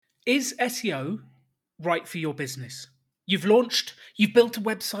Is SEO right for your business? You've launched, you've built a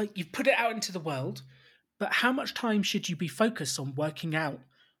website, you've put it out into the world, but how much time should you be focused on working out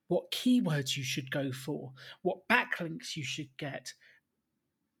what keywords you should go for, what backlinks you should get?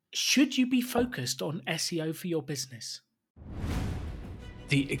 Should you be focused on SEO for your business?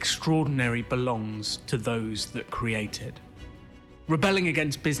 The extraordinary belongs to those that create it. Rebelling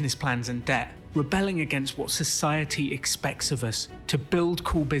against business plans and debt, rebelling against what society expects of us to build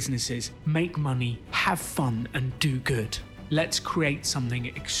cool businesses, make money, have fun, and do good. Let's create something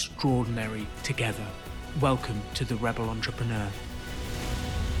extraordinary together. Welcome to The Rebel Entrepreneur.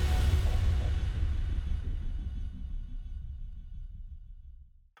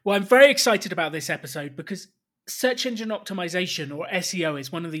 Well, I'm very excited about this episode because search engine optimization, or SEO,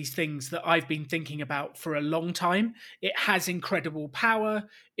 is one of these things that I've been thinking about for a long time. It has incredible power.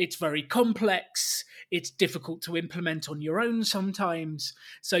 It's very complex. It's difficult to implement on your own sometimes.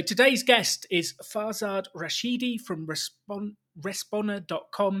 So today's guest is Farzad Rashidi from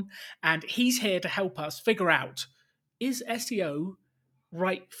Responder.com, and he's here to help us figure out, is SEO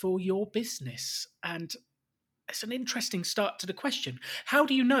right for your business? And it's an interesting start to the question. How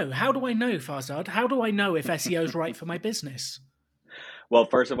do you know? How do I know, Farzad? How do I know if SEO is right for my business? Well,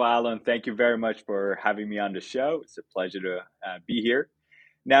 first of all, Alan, thank you very much for having me on the show. It's a pleasure to be here.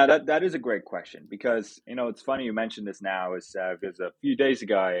 Now, that is a great question because, it's funny you mentioned this now because a few days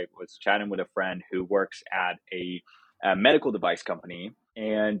ago, I was chatting with a friend who works at a medical device company.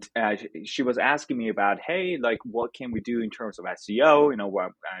 And she was asking me about, hey, like, what can we do in terms of SEO?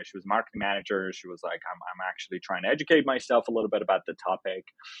 She was a marketing manager. She was like, I'm actually trying to educate myself a little bit about the topic.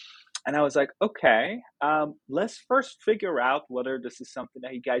 And I was like, okay, let's first figure out whether this is something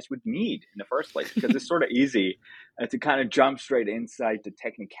that you guys would need in the first place, because it's sort of easy to kind of jump straight inside the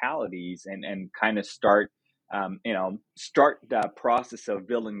technicalities and kind of start the process of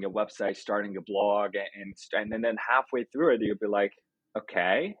building a website, starting a blog, and then halfway through it, you'll be like,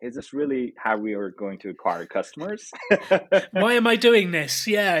 okay, is this really how we are going to acquire customers? Why am I doing this?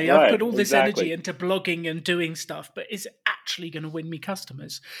 Yeah, I've Right, put all this energy exactly. into blogging and doing stuff, but is it actually going to win me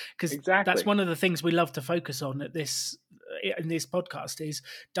customers? Because that's Exactly. one of the things we love to focus on in this podcast is,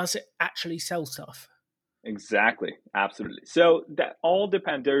 does it actually sell stuff? Exactly. Absolutely. So that all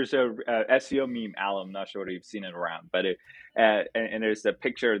depends. There's a SEO meme, Alan. I'm not sure if you've seen it around, but and there's a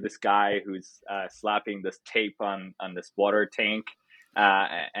picture of this guy who's slapping this tape on this water tank,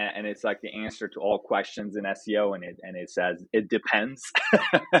 and it's like the answer to all questions in SEO, and it says it depends,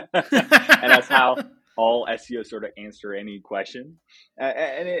 and that's how all SEO sort of answer any question,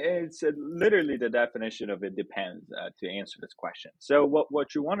 it's literally the definition of it depends to answer this question. So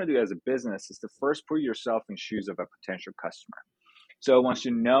what you want to do as a business is to first put yourself in shoes of a potential customer. So once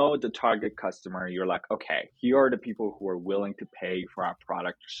you know the target customer, you're like, okay, here are the people who are willing to pay for our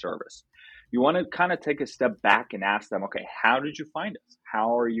product or service. You want to kind of take a step back and ask them, okay, how did you find us?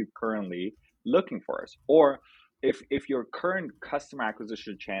 How are you currently looking for us? Or if your current customer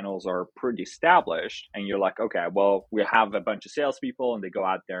acquisition channels are pretty established and you're like, okay, well, we have a bunch of salespeople and they go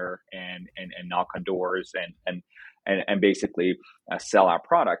out there and knock on doors and basically sell our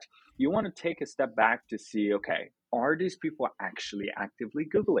product, you want to take a step back to see, okay, are these people actually actively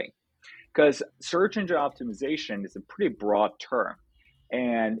Googling? Because search engine optimization is a pretty broad term.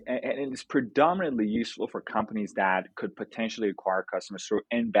 And it's predominantly useful for companies that could potentially acquire customers through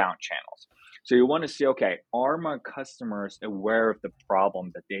inbound channels. So you want to see, okay, are my customers aware of the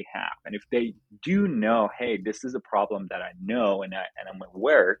problem that they have? And if they do know, hey, this is a problem that I know and I'm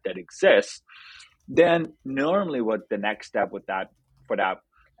aware that exists, then normally what the next step with that for that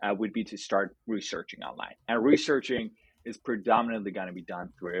would be to start researching online. And researching is predominantly going to be done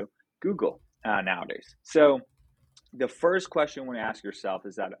through Google nowadays. So the first question you want to ask yourself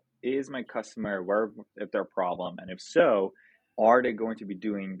is that, is my customer aware of their problem? And if so, are they going to be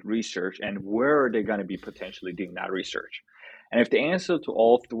doing research, and where are they going to be potentially doing that research? And if the answer to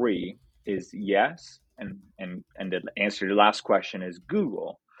all three is yes, and the answer to the last question is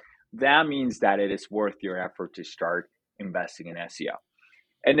Google, that means that it is worth your effort to start investing in SEO.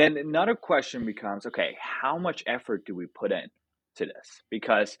 And then another question becomes, okay, how much effort do we put in to this?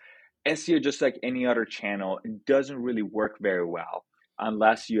 Because SEO, just like any other channel, it doesn't really work very well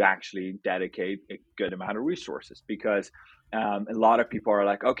unless you actually dedicate a good amount of resources. Because a lot of people are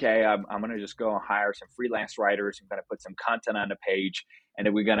like, okay, I'm going to just go and hire some freelance writers. I'm going to put some content on the page, and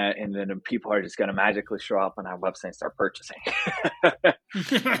then people are just going to magically show up on our website and start purchasing.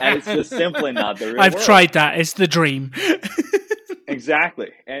 And it's just simply not the real I've world. tried that. It's the dream.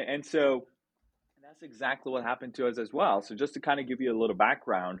 Exactly. And so that's exactly what happened to us as well. So just to kind of give you a little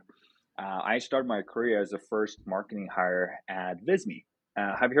background, I started my career as a first marketing hire at Visme.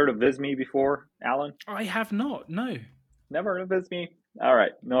 Have you heard of Visme before, Alan? I have not. No. Never heard of Visme? All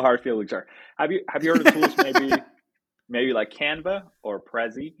right, no hard feelings, sir. Have you heard of tools maybe like Canva or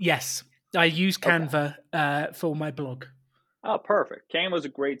Prezi? Yes, I use Okay. Canva for my blog. Oh, perfect. Canva is a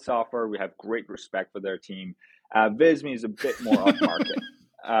great software. We have great respect for their team. Visme is a bit more upmarket.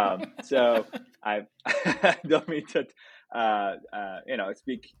 So I don't mean to,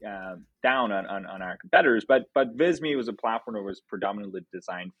 speak down on our competitors, but Visme was a platform that was predominantly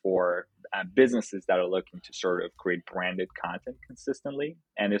designed for businesses that are looking to sort of create branded content consistently,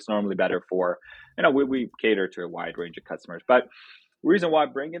 and it's normally better for, we cater to a wide range of customers, but reason why I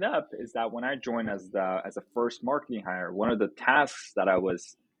bring it up is that when I joined as a first marketing hire, one of the tasks that I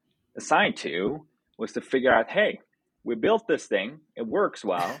was assigned to was to figure out, hey, we built this thing, it works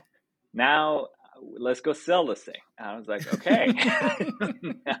well. Now let's go sell this thing. And I was like, okay,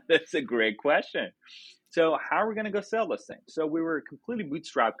 that's a great question. So how are we going to go sell this thing? So we were a completely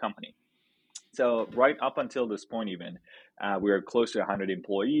bootstrap company. So right up until this point, even we were close to 100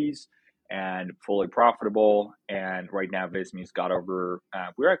 employees and fully profitable. And right now, Visme's got over,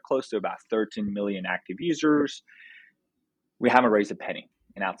 we're at close to about 13 million active users. We haven't raised a penny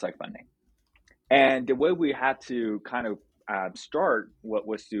in outside funding. And the way we had to kind of start what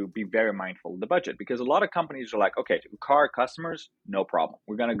was to be very mindful of the budget, because a lot of companies are like, okay, to acquire customers, no problem.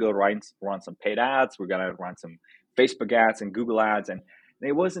 We're going to go run some paid ads. We're going to run some Facebook ads and Google ads. And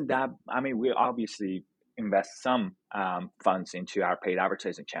it wasn't that, I mean, we obviously invest some funds into our paid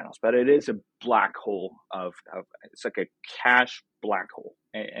advertising channels, but it is a black hole it's like a cash black hole.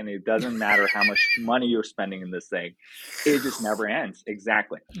 And it doesn't matter how much money you're spending in this thing. It just never ends.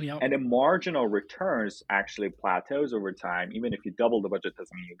 Exactly. Yep. And the marginal returns actually plateaus over time. Even if you double the budget,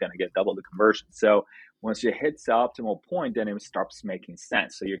 doesn't mean you're going to get double the conversion. So once you hit the optimal point, then it starts making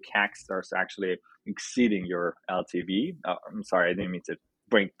sense. So your CAC starts actually exceeding your LTV. I'm sorry, I didn't mean to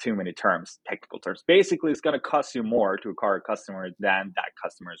bring too many technical terms. Basically, it's going to cost you more to acquire a customer than that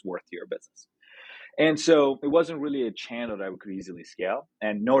customer is worth to your business. And so it wasn't really a channel that we could easily scale,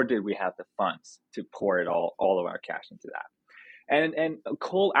 and nor did we have the funds to pour it all of our cash into that. And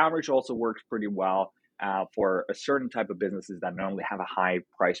cold outreach also works pretty well for a certain type of businesses that normally have a high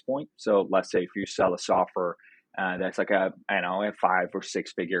price point. So let's say if you sell a software that's like a 5 or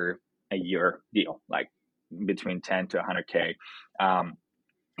 6 figure a year deal, like between 10 to 100K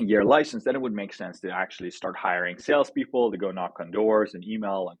a year license, then it would make sense to actually start hiring salespeople to go knock on doors and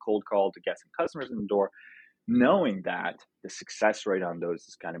email and cold call to get some customers in the door, knowing that the success rate on those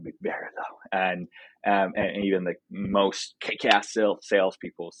is going to be very low, and even the most kick-ass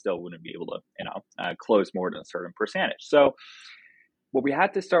salespeople still wouldn't be able to close more than a certain percentage. So what we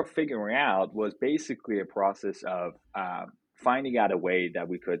had to start figuring out was basically a process of finding out a way that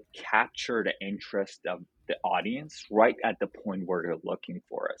we could capture the interest of the audience right at the point where they're looking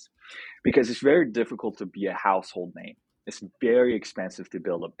for us, because it's very difficult to be a household name. It's very expensive to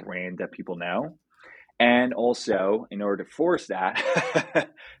build a brand that people know. And also, in order to force that,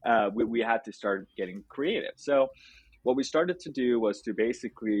 we had to start getting creative. So what we started to do was to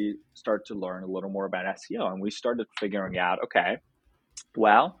basically start to learn a little more about SEO. And we started figuring out, okay,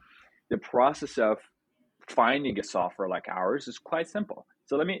 well, the process of finding a software like ours is quite simple.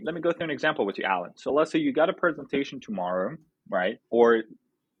 So let me go through an example with you, Alan. So let's say you got a presentation tomorrow, right? Or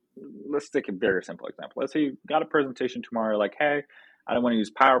let's take a very simple example. Let's say you got a presentation tomorrow, like, hey, I don't want to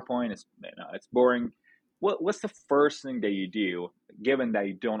use PowerPoint. It's boring. What's the first thing that you do, given that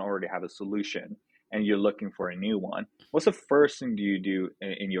you don't already have a solution and you're looking for a new one? What's the first thing do you do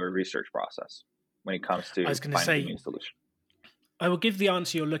in your research process when it comes I to was going to finding a say, new solution? I will give the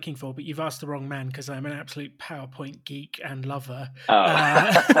answer you're looking for, but you've asked the wrong man because I'm an absolute PowerPoint geek and lover.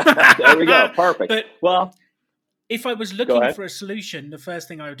 Oh, there we go. Perfect. But Well, if I was go looking ahead. for a solution, the first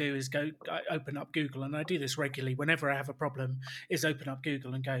thing I would do is I open up Google, and I do this regularly whenever I have a problem, is open up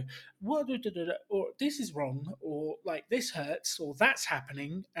Google and go, what, or this is wrong, or like this hurts, or that's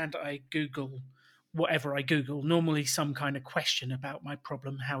happening, and I Google whatever I Google, normally some kind of question about my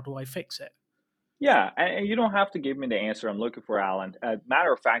problem. How do I fix it? Yeah, and you don't have to give me the answer I'm looking for, Alan.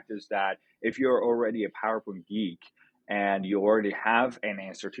 Matter of fact is that if you're already a PowerPoint geek and you already have an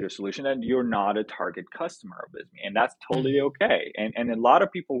answer to your solution, then you're not a target customer of Bisme, and that's totally Mm. okay. And a lot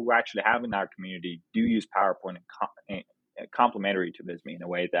of people who actually have in our community do use PowerPoint and complementary to Bisme in a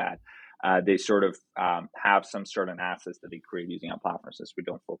way that they sort of have some certain assets that they create using our platform, since we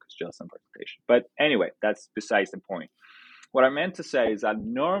don't focus just on presentation. But anyway, that's besides the point. What I meant to say is that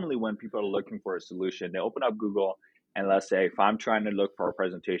normally when people are looking for a solution, they open up Google, and let's say if I'm trying to look for a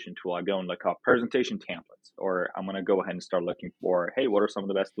presentation tool, I go and look up presentation templates, or I'm going to go ahead and start looking for, hey, what are some of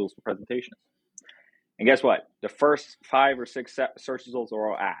the best tools for presentations? And guess what? The first 5 or 6 search results are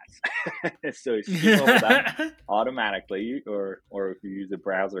all ads. So you skip over them automatically, or if you use a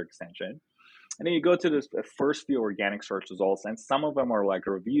browser extension. And then you go to the first few organic search results, and some of them are like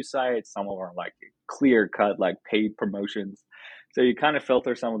review sites, some of them are like clear cut, like paid promotions. So you kind of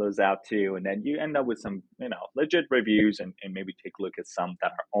filter some of those out too, and then you end up with some, legit reviews, and maybe take a look at some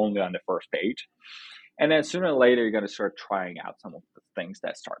that are only on the first page. And then sooner or later, you're going to start trying out some of the things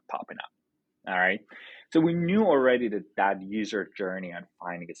that start popping up. All right. So we knew already that user journey on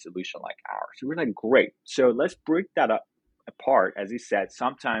finding a solution like ours. So we're like, great. So let's break that up apart. As he said,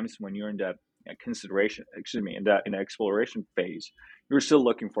 sometimes when you're in the in the exploration phase, you're still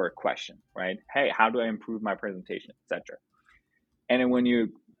looking for a question, right? Hey, how do I improve my presentation, etc. And then when you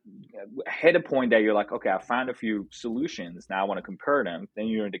hit a point that you're like, okay, I found a few solutions, now I want to compare them, then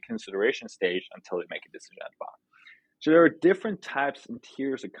you're in the consideration stage until you make a decision at the bottom. So there are different types and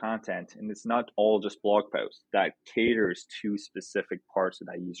tiers of content, and it's not all just blog posts that caters to specific parts of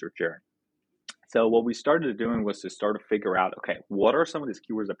that user journey. So what we started doing was to start to figure out, okay, what are some of these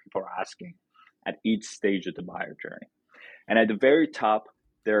keywords that people are asking at each stage of the buyer journey? And at the very top,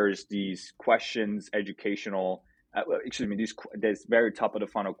 there's these questions, educational, this very top of the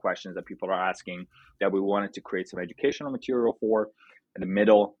funnel questions that people are asking that we wanted to create some educational material for. In the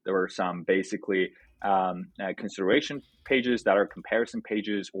middle, there were some basically consideration pages that are comparison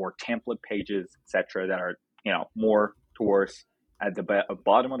pages or template pages, etc., that are more towards at the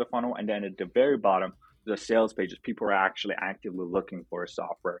bottom of the funnel. And then at the very bottom, the sales pages, people are actually actively looking for a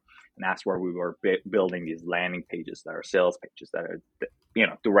software, and that's where we were building these landing pages that are sales pages that are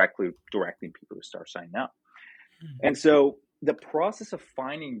directing people to start signing up. And so the process of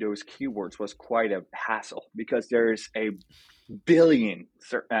finding those keywords was quite a hassle, because there's a billion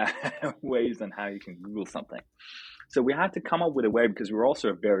ways on how you can Google something. So we had to come up with a way, because we were also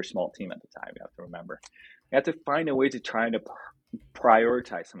a very small team at the time, you have to remember. We had to find a way to try to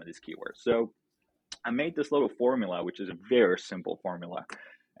prioritize some of these keywords. So I made this little formula, which is a very simple formula,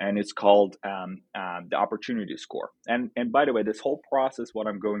 and it's called the opportunity score. And by the way, this whole process, what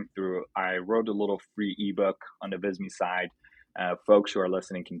I'm going through, I wrote a little free ebook on the Visme side. Folks who are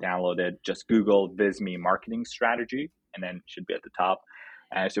listening can download it. Just Google Visme marketing strategy, and then it should be at the top.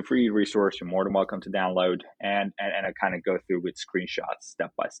 It's a free resource. You're more than welcome to download. And I kind of go through with screenshots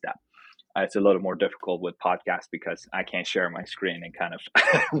step by step. It's a little more difficult with podcasts because I can't share my screen and kind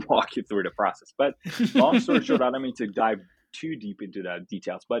of walk you through the process. But long story short, I don't mean to dive too deep into the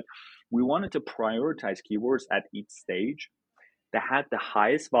details, but we wanted to prioritize keywords at each stage that had the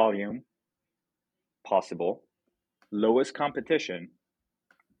highest volume possible, lowest competition,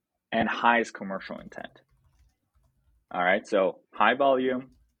 and highest commercial intent. All right, so high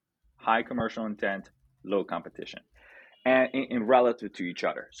volume, high commercial intent, low competition, and in relative to each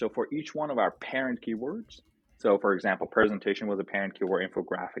other. So for each one of our parent keywords, so for example, presentation was a parent keyword,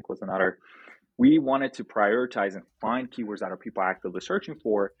 infographic was another, we wanted to prioritize and find keywords that are people actively searching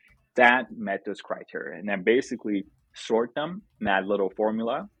for that met those criteria, and then basically sort them in that little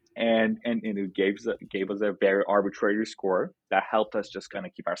formula. And it gave us a very arbitrary score that helped us just kind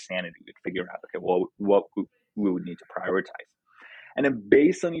of keep our sanity and figure out, okay, well, what we would need to prioritize. And then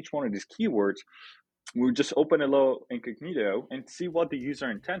based on each one of these keywords, we would just open a little incognito and see what the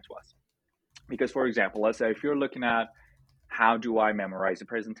user intent was. Because, for example, let's say if you're looking at how do I memorize a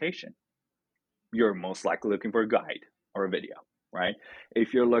presentation, you're most likely looking for a guide or a video, right?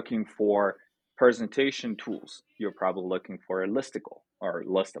 If you're looking for presentation tools, you're probably looking for a listicle or a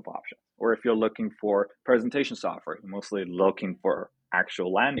list of options. Or if you're looking for presentation software, you're mostly looking for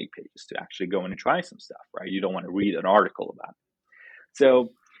actual landing pages to actually go in and try some stuff, right? You don't want to read an article about it. So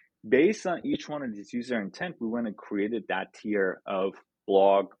based on each one of these user intent, we went and created that tier of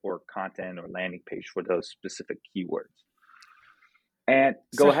blog or content or landing page for those specific keywords. And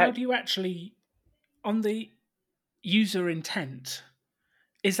go ahead. How do you actually, on the user intent,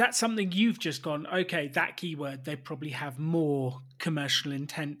 is that something you've just gone, okay, that keyword, they probably have more commercial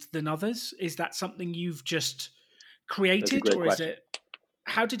intent than others? Is that something you've just created, or question. is it,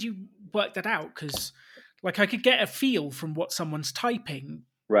 how did you work that out? Because like I could get a feel from what someone's typing,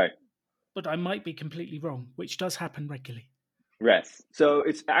 right, but I might be completely wrong, which does happen regularly. Yes. So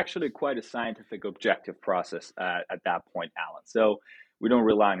it's actually quite a scientific, objective process at that point, Alan. So we don't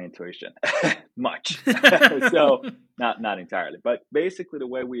rely on intuition much. So not entirely. But basically, the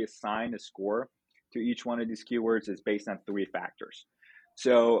way we assign a score to each one of these keywords is based on 3 factors.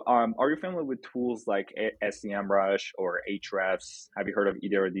 So are you familiar with tools like SEMrush or Ahrefs? Have you heard of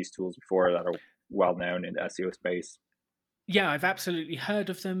either of these tools before that are well known in the SEO space? Yeah, I've absolutely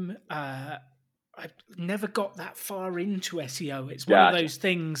heard of them. I've never got that far into SEO. It's one of Gotcha. those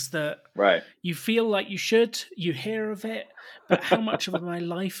things that Right. you feel like you should, you hear of it, but how much of my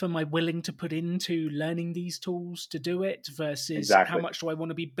life am I willing to put into learning these tools to do it versus how Exactly. much do I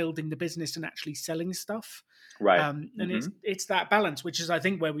want to be building the business and actually selling stuff? Right. And Hmm. it's that balance, which is I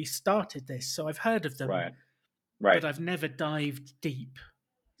think where we started this. So I've heard of them, Right. Right. but I've never dived deep.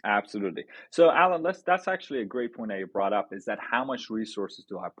 Absolutely. So, Alan, that's actually a great point that you brought up is that how much resources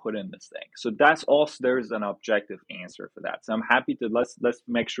do I put in this thing? So that's also there's an objective answer for that. So I'm happy to let's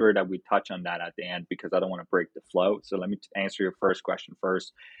make sure that we touch on that at the end because I don't want to break the flow. So let me answer your first question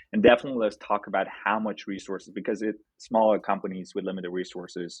first. And definitely let's talk about how much resources because smaller companies with limited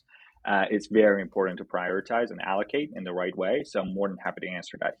resources, it's very important to prioritize and allocate in the right way. So I'm more than happy to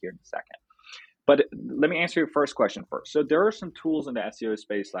answer that here in a second. But let me answer your first question first. So there are some tools in the SEO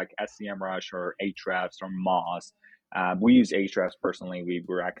space like SEMrush or Ahrefs or Moz. We use Ahrefs personally. We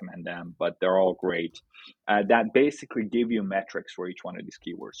recommend them, but they're all great. That basically give you metrics for each one of these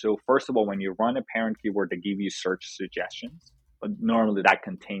keywords. So first of all, when you run a parent keyword, they give you search suggestions. But normally that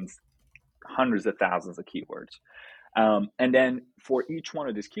contains hundreds of thousands of keywords. And then for each one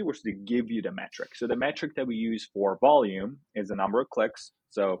of these keywords, they give you the metric. So the metric that we use for volume is the number of clicks.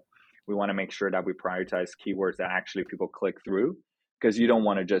 So we want to make sure that we prioritize keywords that actually people click through because you don't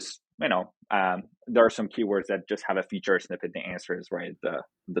want to just, there are some keywords that just have a feature snippet. The answer is right at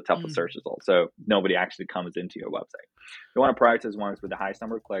the top of Mm. search results. So nobody actually comes into your website. You want to prioritize ones with the highest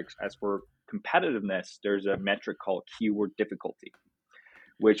number of clicks. As for competitiveness, there's a metric called keyword difficulty,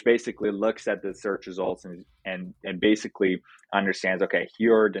 which basically looks at the search results and basically understands, okay,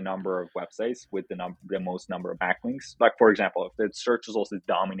 here are the number of websites with the most number of backlinks. Like, for example, if the search results is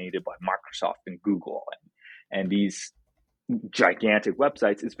dominated by Microsoft and Google and these gigantic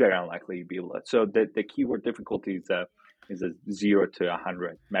websites, it's very unlikely you'll be able to. So the keyword difficulty is a 0 to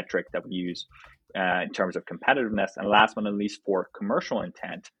 100 metric that we use in terms of competitiveness. And last but not least, for commercial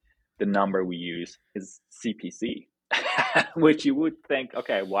intent, the number we use is CPC. Which you would think,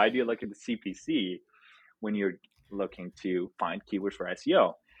 okay, why do you look at the CPC when you're looking to find keywords for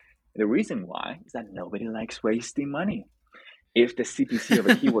SEO? The reason why is that nobody likes wasting money. If the CPC of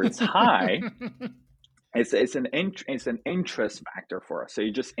a keyword is high, it's an interest factor for us. So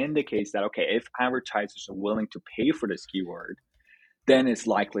it just indicates that, okay, if advertisers are willing to pay for this keyword, then it's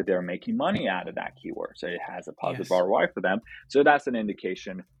likely they're making money out of that keyword. So it has a positive Yes. ROI for them. So that's an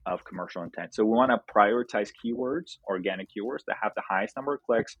indication of commercial intent. So we want to prioritize keywords, organic keywords that have the highest number of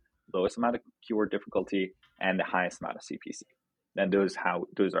clicks, lowest amount of keyword difficulty, and the highest amount of CPC. And those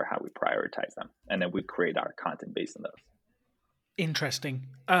are how we prioritize them. And then we create our content based on those. Interesting.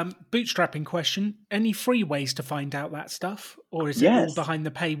 Bootstrapping question. Any free ways to find out that stuff? Or is it all Yes. behind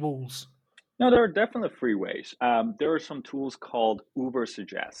the paywalls? No, there are definitely free ways. There are some tools called Uber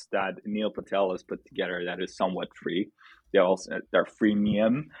Suggest that Neil Patel has put together that is somewhat free. They're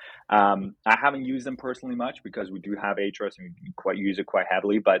freemium. I haven't used them personally much because we do have Ahrefs and we use it quite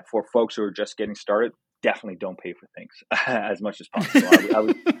heavily. But for folks who are just getting started, definitely don't pay for things as much as possible. I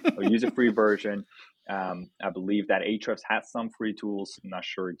would use a free version. I believe that Ahrefs has some free tools. I'm not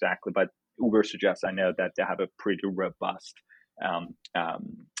sure exactly, but Uber Suggest, I know that they have a pretty robust um,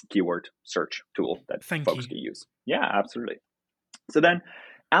 keyword search tool that Thank folks you. can use. Yeah, absolutely. So then,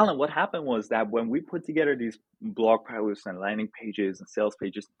 Alan, what happened was that when we put together these blog posts and landing pages and sales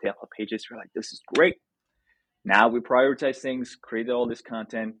pages and data pages, we're like, this is great. Now we prioritize things, created all this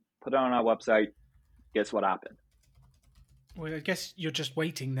content, put it on our website. Guess what happened? Well, I guess you're just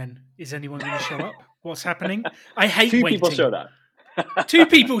waiting then. Is anyone going to show up? What's happening? I hate Two people showed waiting. up. Two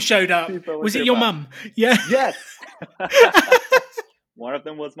people showed up. People with Was it their your phone. mum? Yeah. Yes. One of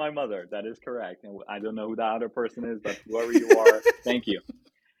them was my mother. That is correct. And I don't know who the other person is, but whoever you are, thank you.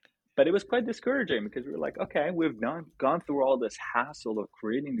 But it was quite discouraging because we were like, okay, we've gone through all this hassle of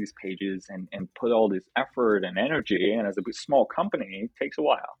creating these pages and put all this effort and energy. And as a small company, it takes a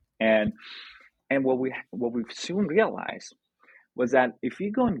while. And what we soon realized was that if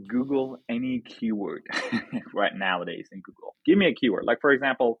you go and Google any keyword right nowadays in Google, give me a keyword. Like, for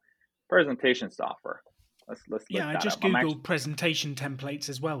example, presentation software. Let's look Yeah, I that up. just Googled presentation templates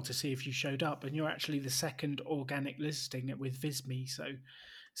as well to see if you showed up, and you're actually the second organic listing with Visme, so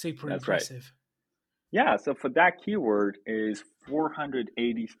super That's right. impressive. Yeah, so for that keyword is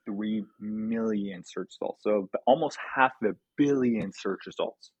 483 million search results. So almost 500,000,000 search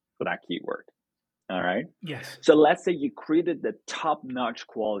results for that keyword. All right. Yes. So let's say you created the top-notch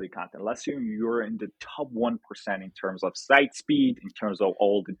quality content. Let's say you're in the top 1% in terms of site speed, in terms of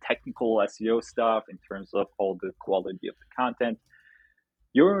all the technical SEO stuff, in terms of all the quality of the content.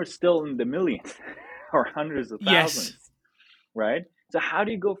 You're still in the millions or hundreds of Yes. thousands, right? So how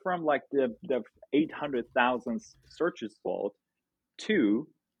do you go from like the 800,000 searches vault to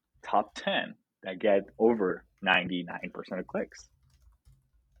top 10 that get over 99% of clicks?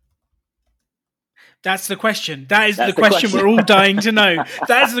 That's the question. That is the That's the question question. we're all dying to know.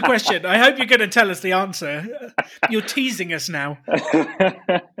 That is the question. I hope you're going to tell us the answer. You're teasing us now.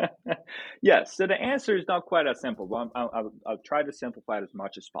 Yes, so the answer is not quite as simple, but I'll try to simplify it as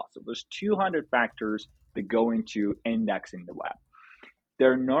much as possible. There's 200 factors that go into indexing the web.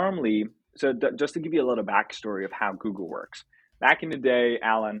 They're normally, just to give you a little backstory of how Google works. Back in the day,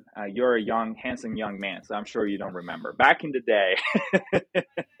 Alan, you're a young, handsome young man, so I'm sure you don't remember. Back in the day,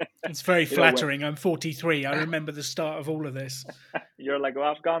 It's very when flattering. I'm 43. I remember the start of all of this. you're like,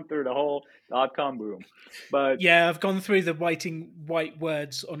 well, I've gone through the whole .com boom, but Yeah, I've gone through the writing white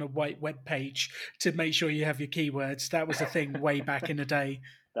words on a white web page to make sure you have your keywords. That was a thing way back in the day.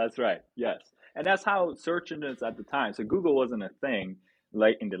 that's right. Yes. And that's how search engines at the time. So Google wasn't a thing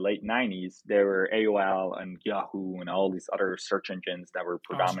late in the late 90s. There were AOL and Yahoo and all these other search engines that were Ask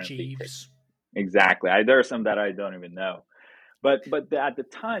predominantly Jeeves. exactly. There are some that I don't even know. But at the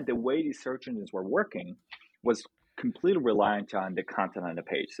time, the way these search engines were working was completely reliant on the content on the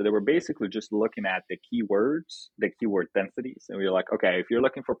page. So they were basically just looking at the keywords, the keyword densities. And we were like, okay, if you're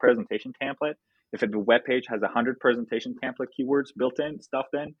looking for presentation template, if the web page has 100 presentation template keywords built in,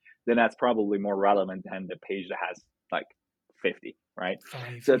 stuffed in, then that's probably more relevant than the page that has like 50, right? 5,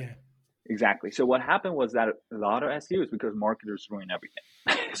 So yeah. exactly. So what happened was that a lot of SEOs, because marketers ruin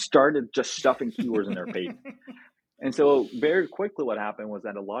everything, started just stuffing keywords in their page. And so very quickly what happened was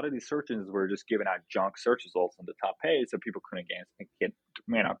that a lot of these search engines were just giving out junk search results on the top page, so people couldn't get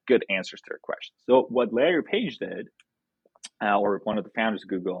good answers to their questions. So what Larry Page did, or one of the founders of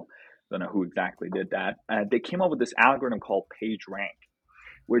Google, I don't know who exactly did that, they came up with this algorithm called PageRank,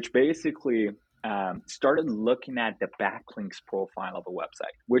 which basically started looking at the backlinks profile of a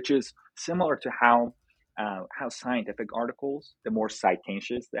website, which is similar to how scientific articles, the more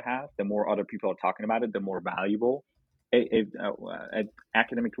citations they have, the more other people are talking about it, the more valuable an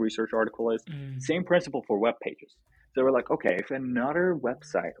academic research article is. Same principle for web pages. So we're like, okay, if another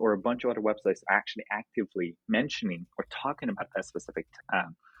website or a bunch of other websites are actually actively mentioning or talking about that specific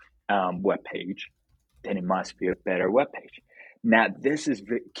web page, then it must be a better web page. Now, this is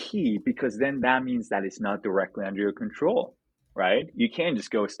key because then that means that it's not directly under your control, right? You can't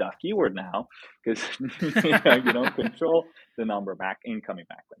just go stuff keyword now because you don't control the number of incoming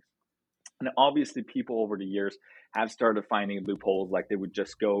backlinks. And obviously, people over the years have started finding loopholes, like they would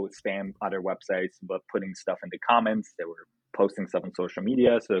just go spam other websites, but putting stuff in the comments. They were posting stuff on social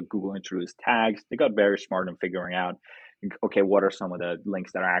media. So Google introduced tags. They got very smart in figuring out, okay, what are some of the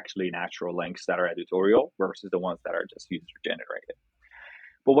links that are actually natural links that are editorial versus the ones that are just user generated.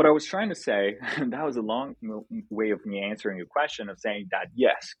 But what I was trying to say, that was a long way of me answering your question of saying that,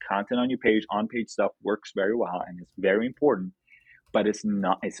 yes, content on your page, on-page stuff works very well and it's very important, but it's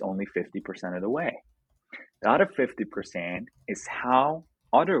only 50% of the way. The other 50% is how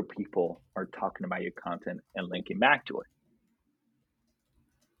other people are talking about your content and linking back to it.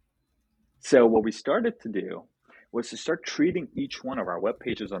 So what we started to do was to start treating each one of our web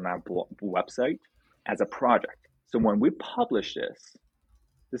pages on our website as a project. So when we publish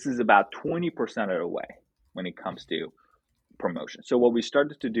this is about 20% of the way when it comes to promotion. So what we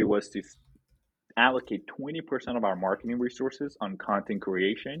started to do was to allocate 20% of our marketing resources on content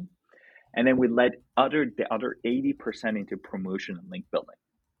creation, and then we let the other 80% into promotion and link building.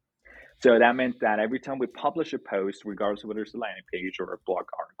 So that meant that every time we publish a post, regardless of whether it's a landing page or a blog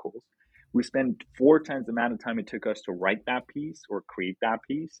articles, we spend 4 times the amount of time it took us to write that piece or create that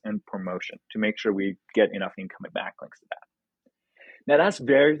piece and promotion to make sure we get enough incoming backlinks to that. Now that's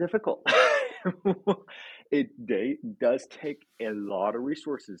very difficult. It does take a lot of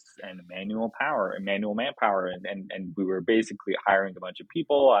resources and manual manpower, and we were basically hiring a bunch of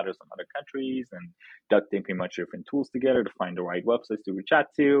people out of some other countries and duct taping a bunch of different tools together to find the right websites to reach out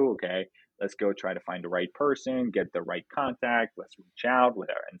to. Okay, let's go try to find the right person, get the right contact, let's reach out with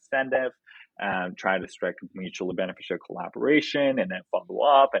our incentive, try to strike a mutually beneficial collaboration, and then follow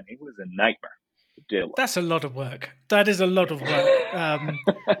up. And it was a nightmare to deal with. That's a lot of work. That is a lot of work.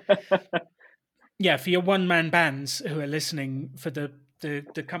 Yeah, for your one-man bands who are listening, for the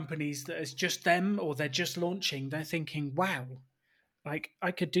companies that it's just them or they're just launching, they're thinking, wow, like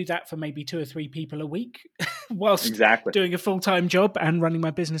I could do that for maybe 2 or 3 people a week whilst Exactly. doing a full-time job and running my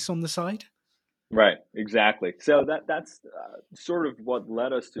business on the side. Right, exactly. So that's sort of what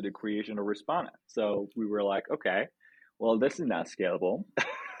led us to the creation of Respondent. So we were like, okay, well, this is not scalable.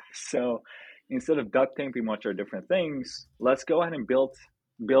 So instead of duct taping much of different things, let's go ahead and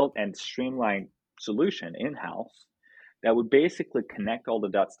build and streamline solution in-house that would basically connect all the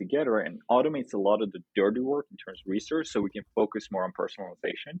dots together and automates a lot of the dirty work in terms of research so we can focus more on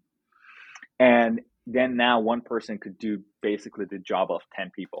personalization. And then now one person could do basically the job of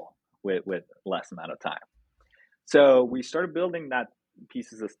 10 people with less amount of time. So we started building that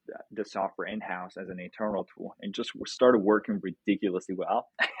pieces of the software in-house as an internal tool and just started working ridiculously well.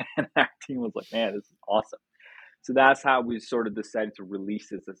 And our team was like, man, this is awesome. So that's how we sort of decided to release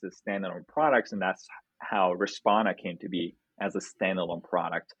this as a standalone product. And that's how Respona came to be as a standalone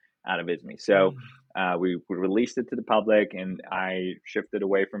product out of Visme. So Mm. we released it to the public, and I shifted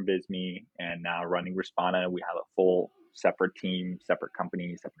away from Visme and now running Respona. We have a full separate team, separate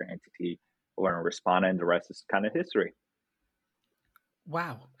company, separate entity. We're in Respona, and the rest is kind of history.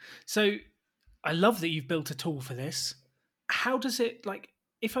 Wow. So I love that you've built a tool for this. How does it, like,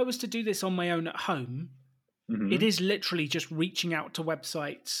 if I was to do this on my own at home, it Mm-hmm. is literally just reaching out to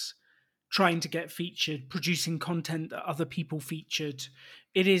websites, trying to get featured, producing content that other people featured.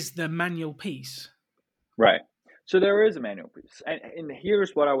 It is the manual piece. Right. So there is a manual piece. And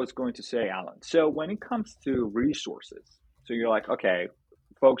here's what I was going to say, Alan. So when it comes to resources, so you're like, okay,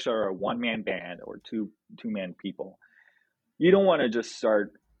 folks are a one-man band or two-man people. You don't want to just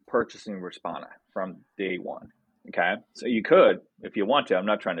start purchasing Respona from day one. Okay. So you could if you want to. I'm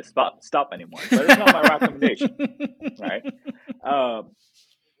not trying to stop anyone, but it's not my recommendation, right? What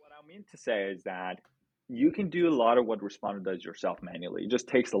I mean to say is that you can do a lot of what Responder does yourself manually. It just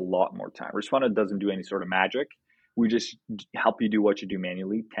takes a lot more time. Responder doesn't do any sort of magic. We just help you do what you do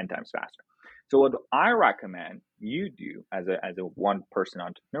manually 10 times faster. So what I recommend you do as a one person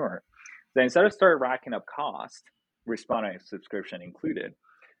entrepreneur, then instead of start racking up cost, Responder subscription included,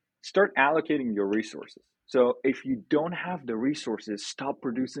 start allocating your resources. So if you don't have the resources, stop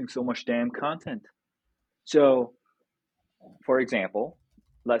producing so much damn content. So for example,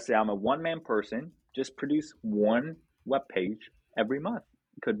 let's say I'm a one-man person, just produce one web page every month.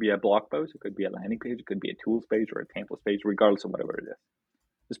 It could be a blog post, it could be a landing page, it could be a tools page or a templates page, regardless of whatever it is.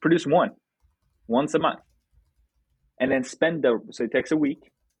 Just produce one once a month. And then so it takes a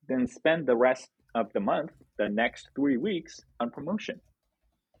week, then spend the rest of the month, the next 3 weeks, on promotion.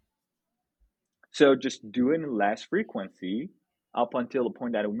 So just do it in less frequency up until the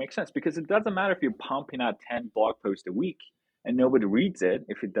point that it would make sense. Because it doesn't matter if you're pumping out 10 blog posts a week and nobody reads it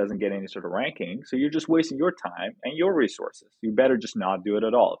if it doesn't get any sort of ranking. So you're just wasting your time and your resources. You better just not do it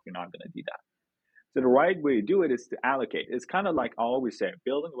at all if you're not going to do that. So the right way to do it is to allocate. It's kind of like I always say,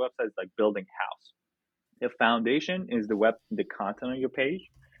 building a website is like building a house. The foundation is the content on your page,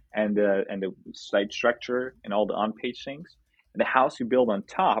 and the site structure and all the on-page things. And the house you build on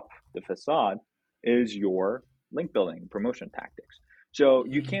top, the facade, is your link building promotion tactics. So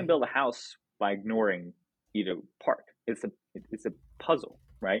you can't build a house by ignoring either part. It's a puzzle,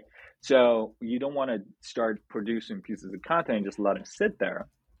 right? So you don't want to start producing pieces of content and just let it sit there,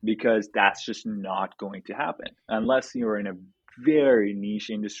 because that's just not going to happen unless you're in a very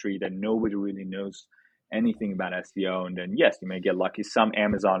niche industry that nobody really knows anything about SEO. And then yes, you may get lucky. Some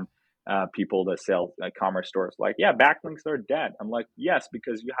Amazon people that sell commerce stores like, yeah, backlinks are dead. I'm like, yes,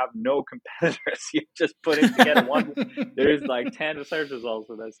 because you have no competitors. You're just putting together one. There's like 10 search results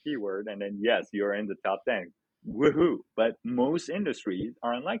for this keyword, and then yes, you're in the top 10. Woohoo! But most industries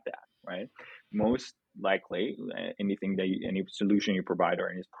aren't like that, right? Most likely, any solution you provide or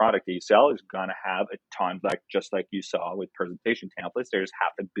any product that you sell is gonna have a ton, like just like you saw with presentation templates. There's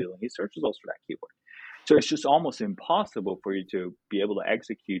 500 million search results for that keyword. So it's just almost impossible for you to be able to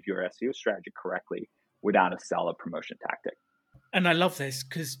execute your SEO strategy correctly without a solid promotion tactic. And I love this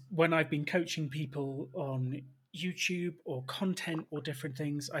because when I've been coaching people on YouTube or content or different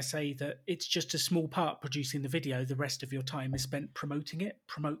things, I say that it's just a small part producing the video. The rest of your time is spent promoting it,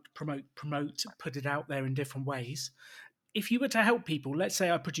 promote, put it out there in different ways. If you were to help people, let's say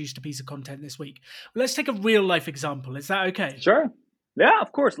I produced a piece of content this week. Let's take a real life example. Is that okay? Sure. Yeah,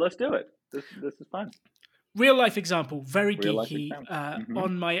 of course. Let's do it. This is fun. Real life example, very Real life geeky. example. Mm-hmm.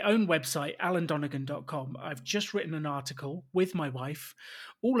 On my own website, alandonegan.com, I've just written an article with my wife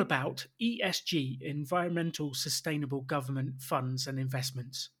all about ESG, environmental sustainable government funds and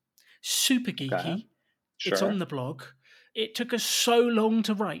investments. Super Okay. geeky. It's on Sure. the blog. It took us so long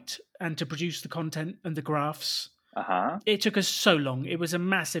to write and to produce the content and the graphs. Uh-huh. It took us so long. It was a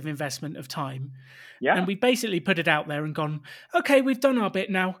massive investment of time. Yeah. And we basically put it out there and gone, okay, we've done our bit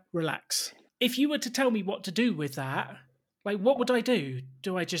now, relax. If you were to tell me what to do with that, like what would I do?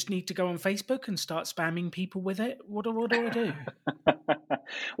 Do I just need to go on Facebook and start spamming people with it? What do I do?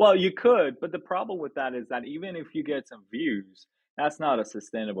 Well, you could, but the problem with that is that even if you get some views, that's not a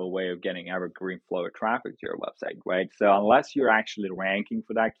sustainable way of getting evergreen flow of traffic to your website, right? So unless you're actually ranking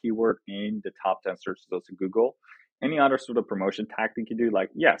for that keyword in the top 10 search results of Google, Any other sort of promotion tactic you do, like,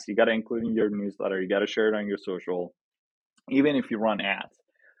 yes, you got to include in your newsletter, you got to share it on your social, even if you run ads,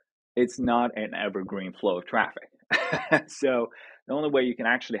 it's not an evergreen flow of traffic. So the only way you can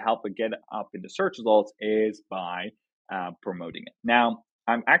actually help it get up in the search results is by promoting it. Now,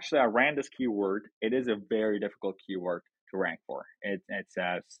 I ran this keyword. It is a very difficult keyword to rank for. It's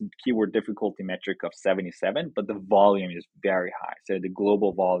a keyword difficulty metric of 77, but the volume is very high. So the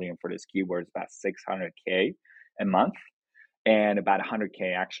global volume for this keyword is about 600K a month, and about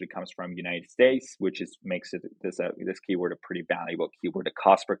 100K actually comes from United States, which makes this keyword a pretty valuable keyword. The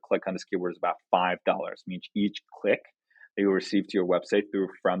cost per click on this keyword is about $5. Means each click that you receive to your website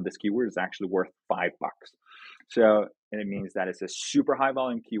from this keyword is actually worth $5. So it means that it's a super high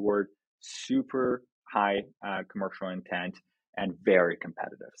volume keyword, super high commercial intent, and very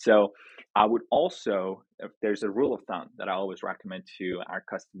competitive. So I would also, if there's a rule of thumb that I always recommend to our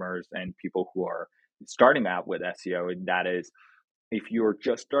customers and people who are starting out with SEO, and that is, if you're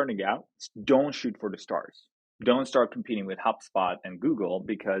just starting out, don't shoot for the stars. Don't start competing with HubSpot and Google,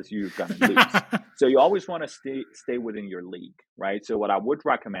 because you're gonna lose. So you always want to stay within your league, right? So what I would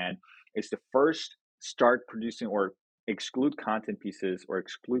recommend is to first start producing or exclude content pieces or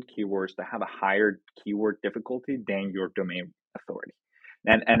exclude keywords that have a higher keyword difficulty than your domain authority.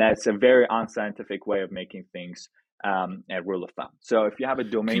 And that's a very unscientific way of making things a rule of thumb. So if you have a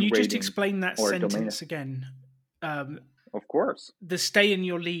Can domain you just rating explain that or a domain, sentence again? Um, of course, the stay in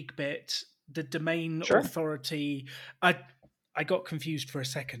your league bit, the domain sure. authority. I got confused for a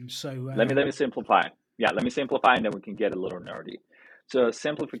second. So Let me simplify. Yeah, let me simplify, and then we can get a little nerdy. So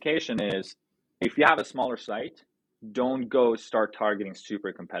simplification is, if you have a smaller site, don't go start targeting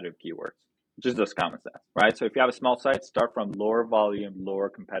super competitive keywords. Just those common sense, right? So if you have a small site, start from lower volume, lower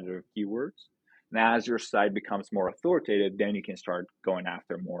competitive keywords. And as your site becomes more authoritative, then you can start going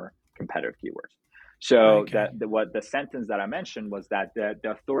after more competitive keywords. So okay, what the sentence that I mentioned was that the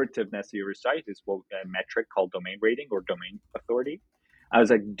authoritativeness of your site is what a metric called domain rating or domain authority. I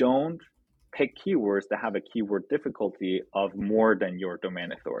was like, don't pick keywords that have a keyword difficulty of more than your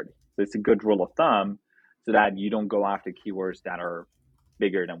domain authority. So it's a good rule of thumb, so that you don't go after keywords that are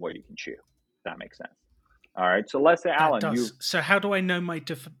bigger than what you can chew. If that makes sense. All right. So let's say, that Alan, does. So how do I know my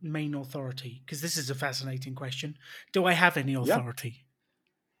domain authority? Because this is a fascinating question. Do I have any yeah, authority?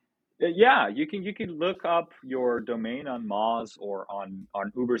 yeah, you can look up your domain on Moz or on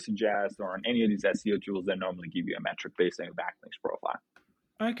Ubersuggest or on any of these SEO tools that normally give you a metric based on your backlinks profile.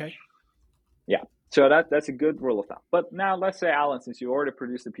 Okay. Yeah. So that's a good rule of thumb. But now let's say, Alan, since you already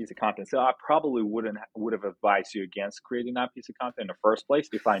produced a piece of content, so I probably would have advised you against creating that piece of content in the first place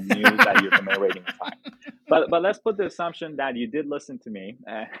if I knew that your domain rating was high. But let's put the assumption that you did listen to me,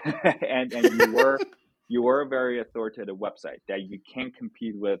 and you were a very authoritative website that you can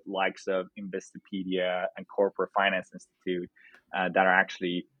compete with likes of Investopedia and Corporate Finance Institute that are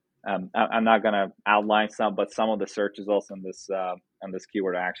actually I'm not going to outline some, but some of the search results on this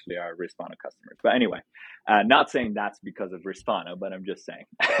keyword actually are Responder customers. But anyway, not saying that's because of Responder, but I'm just saying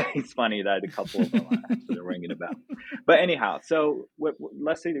it's funny that a couple of them are actually ringing a bell. But anyhow, so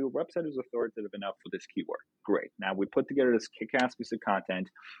let's say the website is authoritative enough for this keyword. Great. Now we put together this kick-ass piece of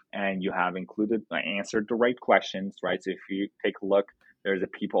content, and you have answered the right questions, right? So if you take a look, there's a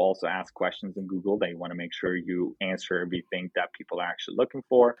people also ask questions in Google that you want to make sure you answer everything that people are actually looking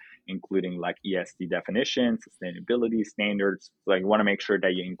for, including like ESG definitions, sustainability standards. So you want to make sure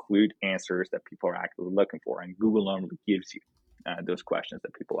that you include answers that people are actually looking for, and Google normally gives you those questions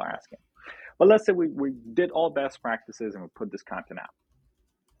that people are asking. But let's say we did all best practices and we put this content out.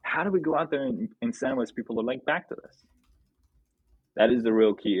 How do we go out there and incentivize people to link back to this? That is the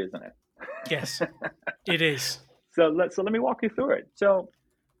real key, isn't it? Yes, it is. So let me walk you through it. So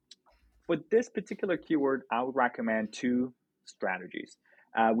for this particular keyword, I would recommend two strategies.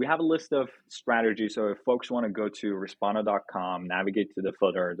 We have a list of strategies. So if folks want to go to responder.com, navigate to the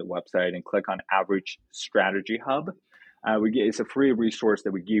footer of the website, and click on Average Strategy Hub, it's a free resource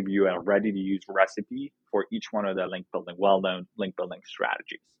that we give you a ready-to-use recipe for each one of the well-known link building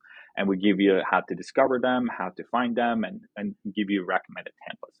strategies. And we give you how to discover them, how to find them, and give you recommended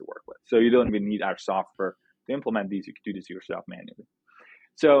templates to work with. So you don't even need our software to implement these. You can do this yourself manually.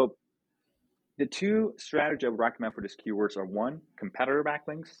 So the two strategies I would recommend for these keywords are: one, competitor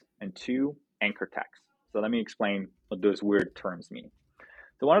backlinks, and two, anchor text. So let me explain what those weird terms mean.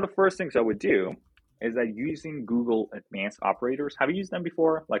 So one of the first things I would do is that using Google advanced operators. Have you used them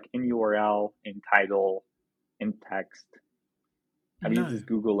before? Like in URL, in title, in text? Have you used No. these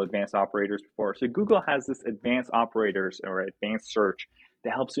Google advanced operators before? So Google has this advanced operators or advanced search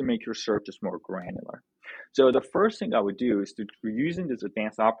that helps you make your searches more granular. So the first thing I would do is to using these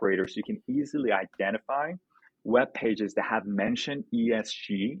advanced operators, you can easily identify web pages that have mentioned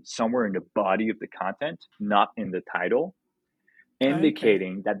ESG somewhere in the body of the content, not in the title, Okay.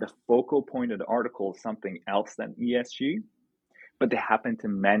 indicating that the focal point of the article is something else than ESG, but they happen to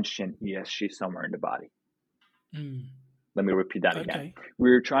mention ESG somewhere in the body. Mm. Let me repeat that again. Okay.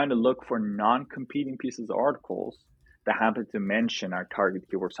 We're trying to look for non-competing pieces of articles that happen to mention our target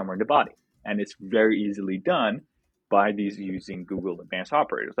keyword somewhere in the body. And it's very easily done by these using Google Advanced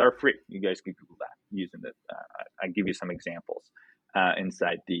Operators that are free. You guys can Google that using the, I give you some examples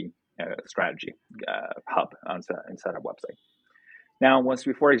inside the strategy hub inside our website. Now,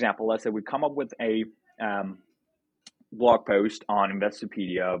 for example, let's say we come up with a blog post on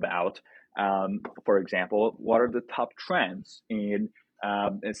Investopedia about, for example, what are the top trends in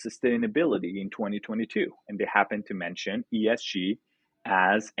sustainability in 2022? And they happen to mention ESG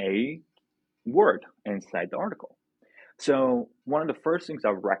as a word inside the article. So one of the first things I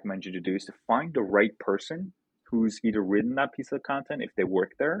would recommend you to do is to find the right person who's either written that piece of content if they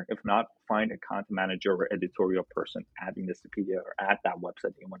work there. If not, find a content manager or editorial person at Investopedia or at that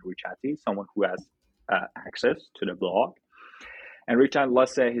website that you want to reach out to, someone who has access to the blog, and reach out.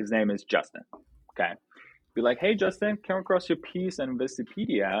 Let's say his name is Justin. Okay. Be like, hey, Justin, came across your piece on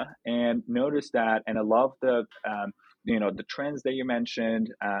Investopedia and noticed that, and I love the trends that you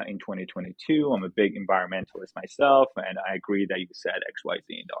mentioned in 2022. I'm a big environmentalist myself, and I agree that you said XYZ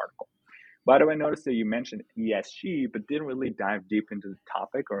in the article. By the way, I noticed that you mentioned ESG, but didn't really dive deep into the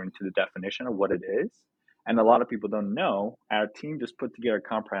topic or into the definition of what it is. And a lot of people don't know. Our team just put together a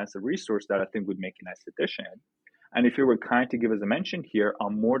comprehensive resource that I think would make a nice addition. And if you were kind to give us a mention here,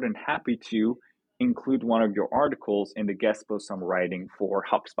 I'm more than happy to include one of your articles in the guest post I'm writing for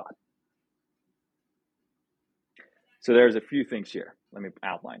HubSpot. So there's a few things here. Let me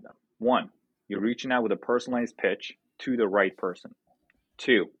outline them. 1, you're reaching out with a personalized pitch to the right person.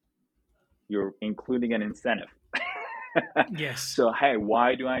 2, you're including an incentive. Yes. So, hey,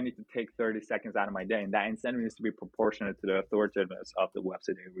 why do I need to take 30 seconds out of my day? And that incentive needs to be proportionate to the authoritativeness of the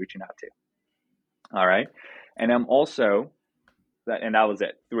website you're reaching out to. All right. And I'm also, and that was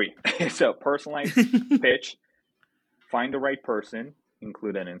it, 3. So personalized pitch, find the right person,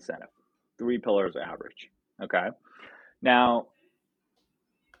 include an incentive. 3 pillars of average. Okay. Now,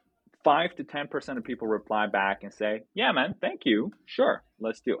 5 to 10% of people reply back and say, yeah, man, thank you. Sure,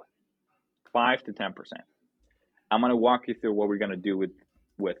 let's do it. 5 to 10%. I'm going to walk you through what we're going to do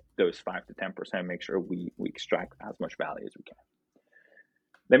with those 5 to 10%, make sure we extract as much value as we can.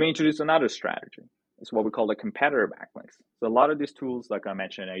 Let me introduce another strategy. It's what we call the competitor backlinks. So a lot of these tools, like I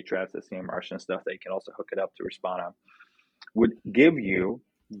mentioned, Ahrefs, SEMrush, and stuff, that you can also hook it up to respond on, would give you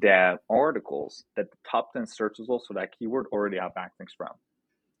the articles that the top 10 search results for that keyword already have backlinks from.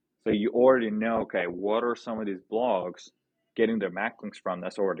 So you already know, okay, what are some of these blogs getting their backlinks from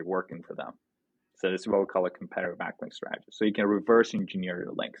that's already working for them. So this is what we call a competitive backlink strategy. So you can reverse engineer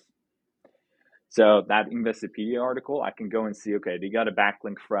your links. So that Investopedia article, I can go and see, okay, they got a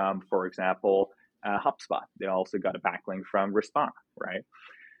backlink from, for example, HubSpot. They also got a backlink from Respond, right?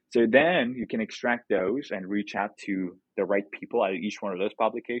 So then you can extract those and reach out to the right people at each one of those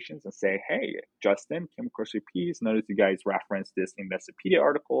publications and say, hey, Justin, came across your piece. Notice you guys referenced this Investopedia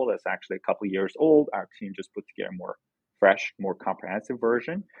article that's actually a couple of years old. Our team just put together a more fresh, more comprehensive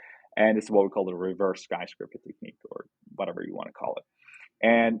version. And this is what we call the reverse skyscraper technique, or whatever you want to call it.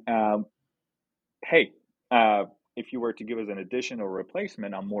 And hey, if you were to give us an addition or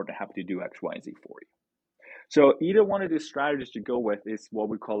replacement, I'm more than happy to do XYZ for you. So either one of these strategies to go with is what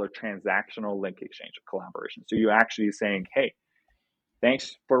we call a transactional link exchange or collaboration. So you're actually saying, hey,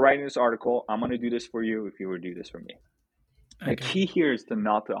 thanks for writing this article. I'm going to do this for you if you would do this for me. The Okay. key here is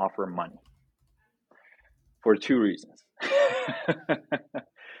not to offer money for 2 reasons.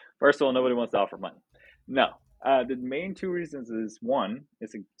 First of all, nobody wants to offer money. No. The main 2 reasons is, 1,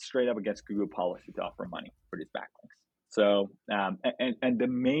 it's straight up against Google policy to offer money for these backlinks. So, and the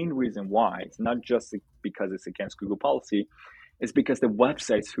main reason why, it's not just because it's against Google policy, is because the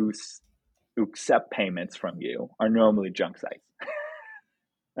websites who accept payments from you are normally junk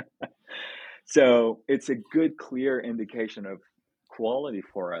sites. So it's a good, clear indication of quality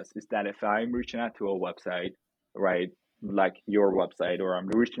for us is that if I'm reaching out to a website, right, like your website, or I'm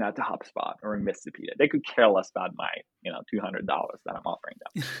reaching out to HubSpot or Investopedia, they could care less about my, $200 that I'm offering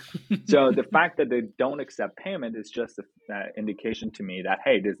them. So the fact that they don't accept payment is just an indication to me that,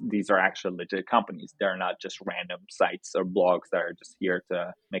 hey, these are actually legit companies. They're not just random sites or blogs that are just here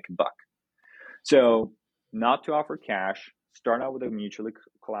to make a buck. So not to offer cash, start out with a mutually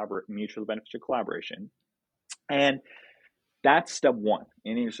beneficial collaboration. And that's step 1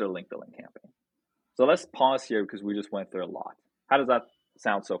 in your link to link campaign. So let's pause here because we just went through a lot. How does that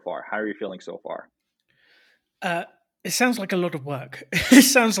sound so far? How are you feeling so far? Uh, it sounds like a lot of work. It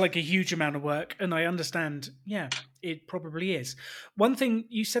sounds like a huge amount of work, and I understand. Yeah, it probably is. One thing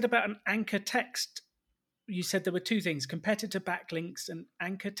you said about an anchor text, you said there were two things: competitor backlinks and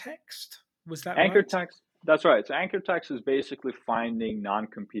anchor text. Was that Anchor right? text, that's right. So anchor text is basically finding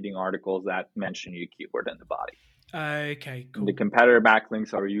non-competing articles that mention your keyword in the body. Okay, And the cool. competitor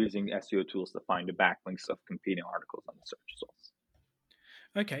backlinks are using SEO tools to find the backlinks of competing articles on the search results.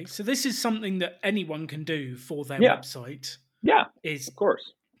 Okay, so this is something that anyone can do for their Yeah, website. yeah, Is of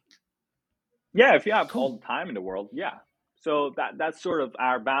course. Yeah, if you have all cool. the time in the world, yeah. So that's sort of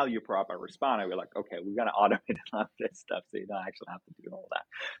our value prop at Respond. We're like, okay, we're gonna automate a lot of this stuff so you don't actually have to do all that.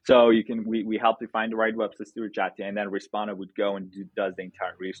 So we help you find the right websites to reach out to, and then Responder would go and does the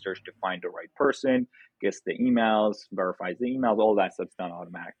entire research to find the right person, gets the emails, verifies the emails, all that stuff's done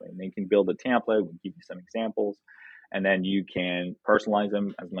automatically. And then you can build a template, we'll give you some examples, and then you can personalize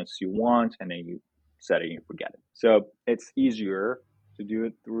them as much as you want, and then you set it and you forget it. So it's easier to do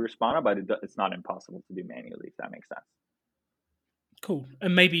it through Responder, but it's not impossible to do manually, if that makes sense. Cool.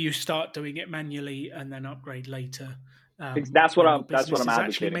 And maybe you start doing it manually and then upgrade later That's what when I'm your that's what business I'm is actually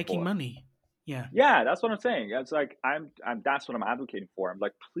advocating making for. money. Yeah. Yeah, that's what I'm saying. It's like I'm that's what I'm advocating for. I'm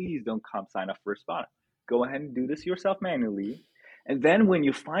like, please don't come sign up for Responder. Go ahead and do this yourself manually. And then when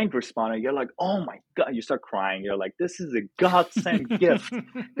you find Responder, you're like, oh my God, you start crying. You're like, this is a godsend gift.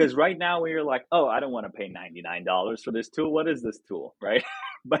 Because right now, when you're like, oh, I don't want to pay $99 for this tool. What is this tool? Right.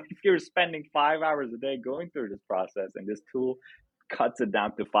 But if you're spending 5 hours a day going through this process and this tool cuts it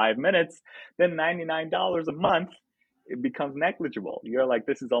down to 5 minutes, then $99 a month, it becomes negligible. You're like,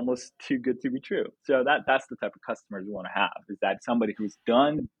 this is almost too good to be true. So that's the type of customers you want to have, is that somebody who's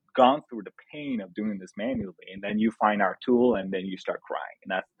gone through the pain of doing this manually, and then you find our tool and then you start crying.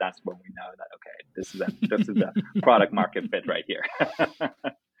 And that's when we know that, okay, this is the product market fit right here.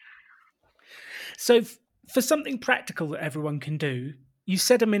 So, for something practical that everyone can do, you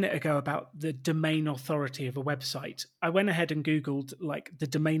said a minute ago about the domain authority of a website. I went ahead and Googled like the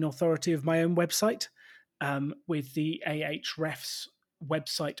domain authority of my own website with the Ahrefs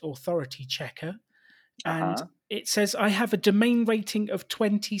website authority checker. And Uh-huh. it says I have a domain rating of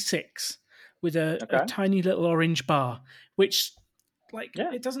 26 with a Okay. tiny little orange bar, which, like,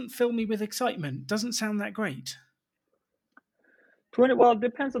 Yeah. it doesn't fill me with excitement. Doesn't sound that great. 20, well, it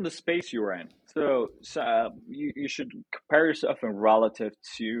depends on the space you're in. So you should compare yourself in relative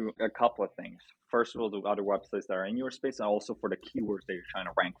to a couple of things. First of all, the other websites that are in your space, and also for the keywords that you're trying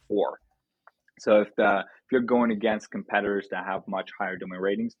to rank for. So if you're going against competitors that have much higher domain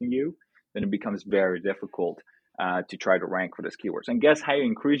ratings than you, then it becomes very difficult to try to rank for those keywords. And guess how you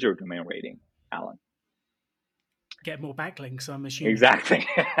increase your domain rating, Alan? Get more backlinks, I'm assuming. Exactly.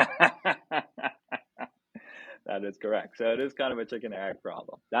 That is correct. So it is kind of a chicken and egg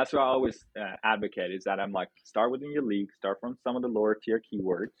problem. That's what I always advocate, is that I'm like, start within your league, start from some of the lower tier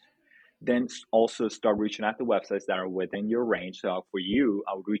keywords, then also start reaching out to websites that are within your range. So for you,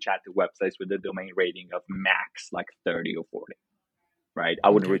 I would reach out to websites with a domain rating of max like 30 or 40, right? I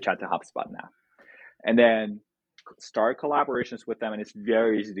wouldn't Okay. reach out to HubSpot now. And then start collaborations with them, and it's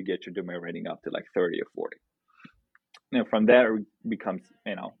very easy to get your domain rating up to like 30 or 40. From there it becomes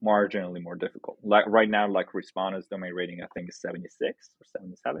marginally more difficult. Like right now, like Responda's domain rating I think is 76 or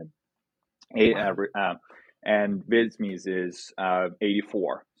 77. Wow. And Visme's is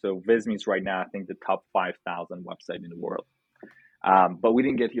 84. So Visme's right now I think the top 5,000 website in the world. But we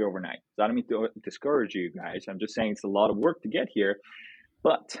didn't get here overnight. So I don't mean to discourage you guys. I'm just saying it's a lot of work to get here.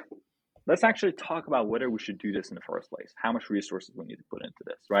 But let's actually talk about whether we should do this in the first place. How much resources we need to put into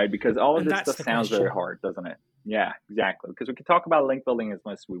this, right? Because all of And this that's stuff the sounds very question. hard, doesn't it? Yeah, exactly. Because we can talk about link building as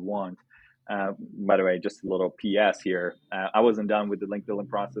much as we want. By the way, just a little PS here. I wasn't done with the link building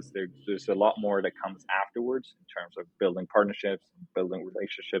process. There's a lot more that comes afterwards in terms of building partnerships, building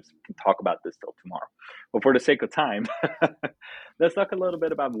relationships. We can talk about this till tomorrow. But for the sake of time, let's talk a little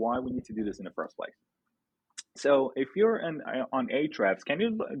bit about why we need to do this in the first place. So if you're on Ahrefs, can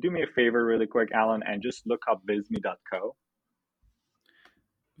you do me a favor really quick, Alan, and just look up visme.co?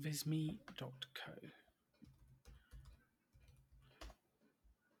 Visme.co.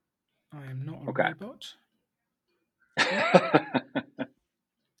 I am not a Okay. robot. Oh,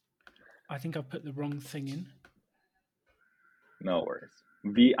 I think I've put the wrong thing in. No worries.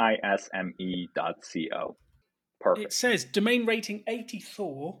 visme.co. It Perfect. says domain rating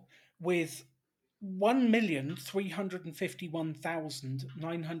 84 with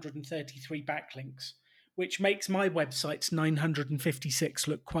 1,351,933 backlinks, which makes my website's 956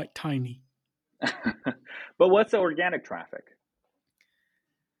 look quite tiny. But what's the organic traffic?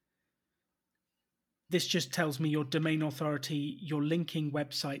 This just tells me your domain authority, your linking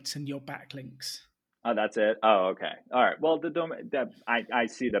websites, and your backlinks. Oh, that's it. Oh, okay. All right. Well, the domain that I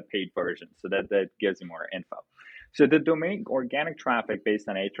see the paid version, so that gives you more info. So the domain organic traffic based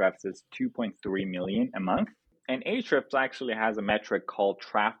on Ahrefs is 2.3 million a month, and Ahrefs actually has a metric called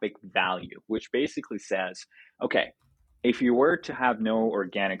traffic value, which basically says, okay, if you were to have no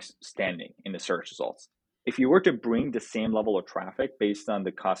organic standing in the search results, if you were to bring the same level of traffic based on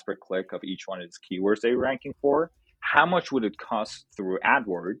the cost per click of each one of these keywords that you're ranking for, how much would it cost through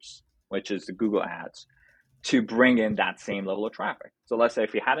AdWords, which is the Google ads, to bring in that same level of traffic? So let's say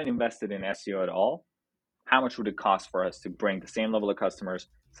if you hadn't invested in SEO at all, how much would it cost for us to bring the same level of customers,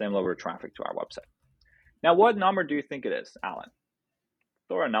 same level of traffic to our website? Now, what number do you think it is, Alan?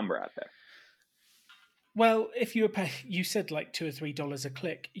 Throw a number out there. Well, if you were you said like $2 or $3 a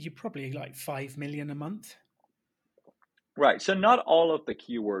click, you're probably like 5 million a month. Right. So not all of the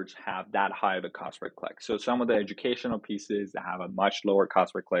keywords have that high of a cost per click. So some of the educational pieces that have a much lower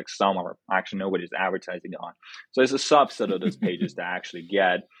cost per click, some are actually nobody's advertising on. So it's a subset of those pages that actually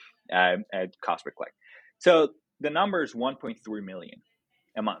get a cost per click. So the number is 1.3 million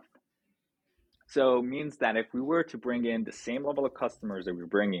a month. So it means that if we were to bring in the same level of customers that we're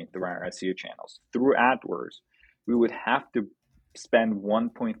bringing through our SEO channels, through AdWords, we would have to spend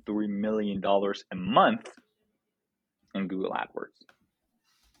 $1.3 million a month in Google AdWords.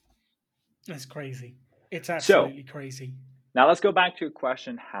 That's crazy. It's So absolutely crazy. now let's go back to a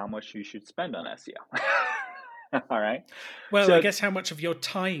question, how much you should spend on SEO. All right. Well, I So guess how much of your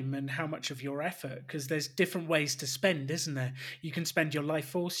time and how much of your effort, because there's different ways to spend, isn't there? You can spend your life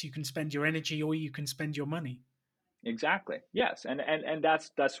force, you can spend your energy, or you can spend your money. exactly. Yes. And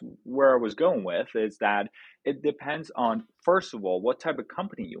that's where I was going with, is that it depends on, first of all, what type of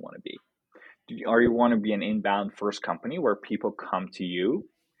company you want to be. Are you want to be an inbound first company where people come to you,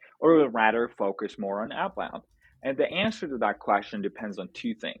 or rather focus more on outbound? And the answer to that question depends on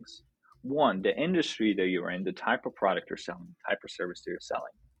two things. One, the industry that you're in, the type of product you're selling, the type of service that you're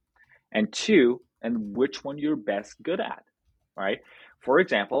selling. And two, and which one you're best good at, right? For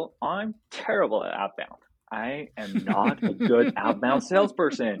example, I'm terrible at outbound. I am not a good outbound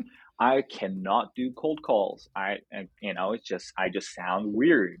salesperson. I cannot do cold calls. It's just I just sound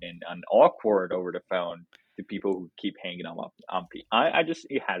weird and awkward over the phone to people who keep hanging on me. I just,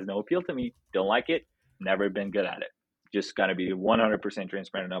 it has no appeal to me. Don't like it. Never been good at it. Just gotta be 100%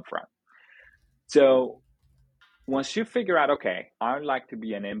 transparent and upfront. So once you figure out, okay, I'd like to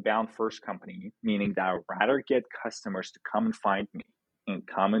be an inbound first company, meaning that I'd rather get customers to come and find me and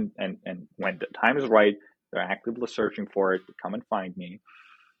come and when the time is right, they're actively searching for it to come and find me.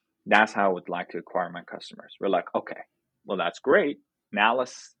 That's how I would like to acquire my customers. We're like, okay, well, that's great. Now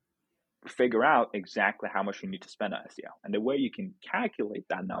let's figure out exactly how much you need to spend on SEO. And the way you can calculate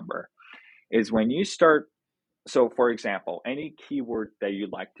that number is when you start. So, for example, any keyword that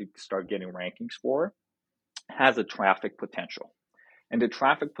you'd like to start getting rankings for has a traffic potential. And the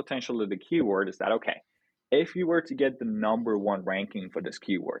traffic potential of the keyword is that, okay, if you were to get the number one ranking for this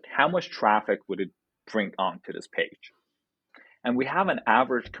keyword, how much traffic would it bring onto this page? And we have an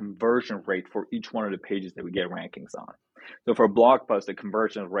average conversion rate for each one of the pages that we get rankings on. So for a blog post, the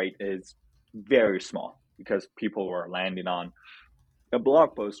conversion rate is very small because people who are landing on a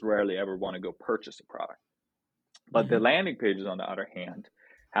blog post rarely ever want to go purchase a product. But the landing pages, on the other hand,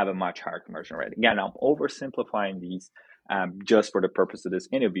 have a much higher conversion rate. Again, I'm oversimplifying these just for the purpose of this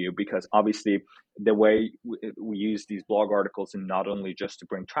interview, because obviously the way we use these blog articles, and not only just to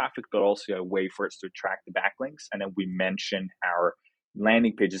bring traffic, but also a way for us to attract the backlinks. And then we mention our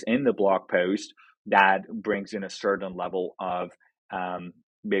landing pages in the blog post that brings in a certain level of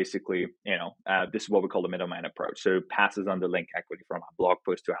basically, this is what we call the middleman approach. So it passes on the link equity from our blog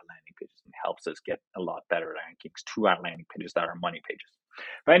post to our landing pages and helps us get a lot better rankings to our landing pages that are money pages.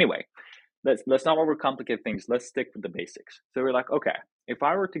 But anyway, let's not overcomplicate things. Let's stick with the basics. So we're like, okay, if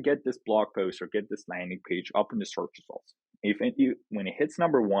I were to get this blog post or get this landing page up in the search results, when it hits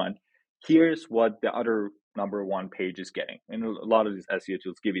number one, here's what the other number one page is getting. And a lot of these SEO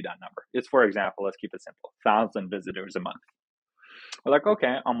tools give you that number. It's, for example, let's keep it simple, 1,000 visitors a month. We're like,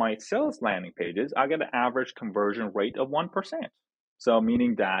 okay, on my sales landing pages, I get an average conversion rate of 1%. So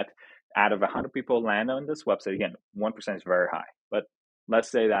meaning that out of 100 people land on this website, again, 1% is very high. But let's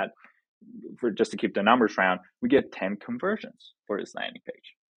say that, for just to keep the numbers round, we get 10 conversions for this landing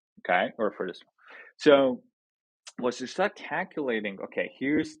page, okay, or for this one. So once you start calculating, okay,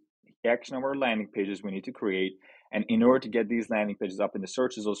 here's X number of landing pages we need to create, and in order to get these landing pages up in the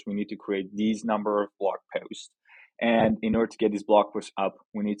search results, we need to create these number of blog posts. And in order to get these blog posts up,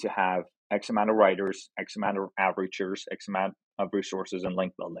 we need to have X amount of writers, X amount of averagers, X amount of resources and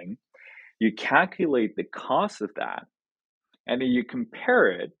link building. You calculate the cost of that, and then you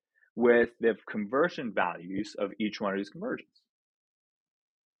compare it with the conversion values of each one of these conversions.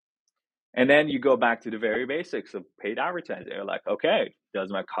 And then you go back to the very basics of paid advertising. You're like, okay, does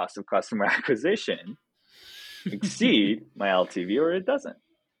my cost of customer acquisition exceed my LTV or it doesn't?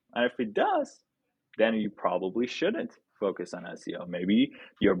 And if it does, then you probably shouldn't focus on SEO. Maybe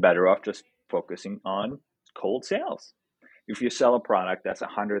you're better off just focusing on cold sales. If you sell a product that's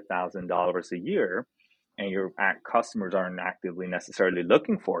 $100,000 a year and your customers aren't actively necessarily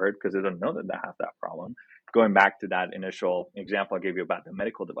looking for it because they don't know that they have that problem, going back to that initial example I gave you about the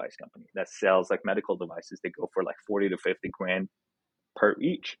medical device company that sells like medical devices, they go for like 40 to 50 grand per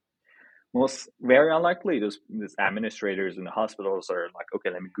each. Most very unlikely, those administrators in the hospitals are like, okay,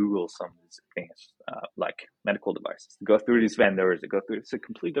 let me Google some of these things like medical devices. Go through these vendors, it's a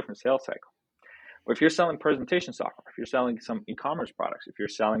completely different sales cycle. But if you're selling presentation software, if you're selling some e-commerce products, if you're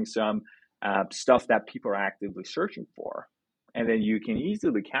selling some stuff that people are actively searching for, and then you can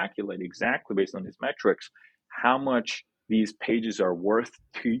easily calculate exactly based on these metrics how much these pages are worth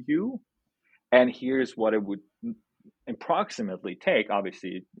to you. And here's what it would approximately take,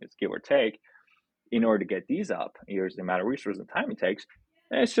 obviously it's give or take, in order to get these up. Here's the amount of resources and time it takes.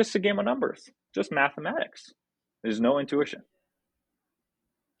 And it's just a game of numbers, just mathematics. There's no intuition.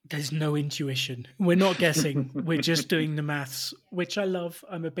 There's no intuition. We're not guessing. We're just doing the maths, which I love.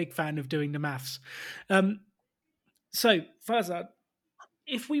 I'm a big fan of doing the maths. So, Farzad,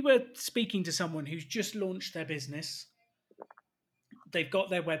 if we were speaking to someone who's just launched their business, they've got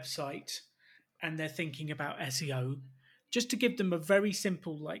their website, and they're thinking about SEO, just to give them a very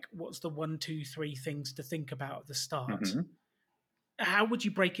simple, like, what's the 1, 2, 3 things to think about at the start? Mm-hmm. How would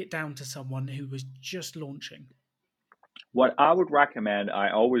you break it down to someone who was just launching? What I would recommend,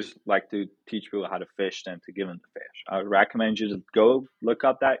 I always like to teach people how to fish than to give them the fish. I would recommend you to go look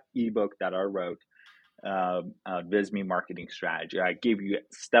up that ebook that I wrote, Visme Marketing Strategy. I gave you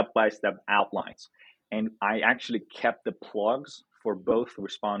step-by-step outlines. And I actually kept the plugs for both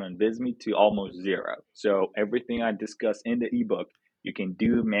Respond and Visme to almost zero. So everything I discuss in the ebook, you can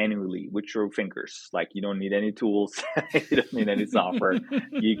do manually with your fingers. Like you don't need any tools, you don't need any software.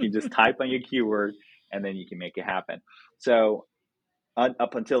 You can just type on your keyword and then you can make it happen. So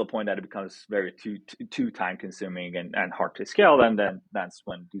up until the point that it becomes very too time consuming and hard to scale, then that's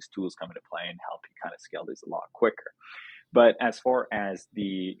when these tools come into play and help you kind of scale this a lot quicker. But as far as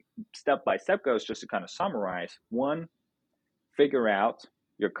the step by step goes, just to kind of summarize, one, figure out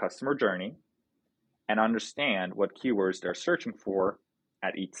your customer journey and understand what keywords they're searching for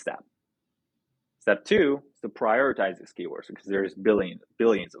at each step. Step two is to prioritize these keywords because there's billions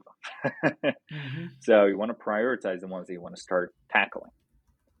of them. Mm-hmm. So you want to prioritize the ones that you want to start tackling.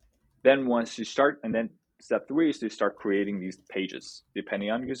 Then once you start, and then step three is to start creating these pages depending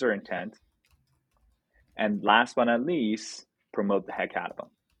on user intent. And last but not least, promote the heck out of them.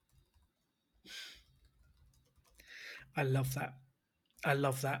 I love that. I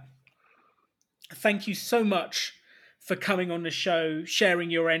love that. Thank you so much for coming on the show, sharing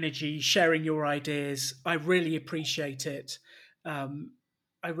your energy, sharing your ideas. I really appreciate it.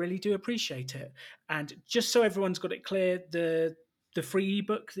 I really do appreciate it. And just so everyone's got it clear, the free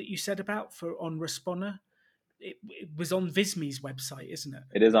ebook that you said about for on Responder, it was on Visme's website, isn't it?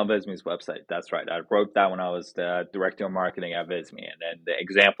 It is on Visme's website. That's right. I wrote that when I was the director of marketing at Visme, and then the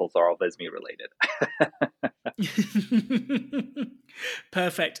examples are all Visme related.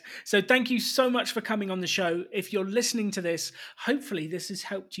 Perfect. So thank you so much for coming on the show. If you're listening to this, hopefully this has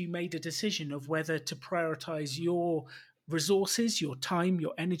helped you made a decision of whether to prioritize your resources, your time,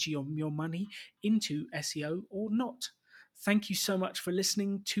 your energy, or your money into SEO or not. Thank you so much for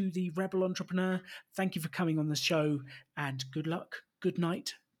listening to the Rebel Entrepreneur. Thank you for coming on the show, and good luck, good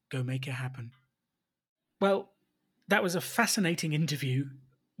night, go make it happen. Well, that was a fascinating interview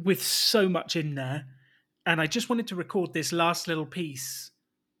with so much in there. And I just wanted to record this last little piece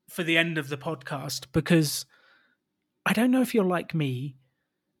for the end of the podcast because I don't know if you're like me,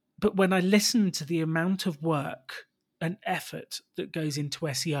 but when I listen to the amount of work and effort that goes into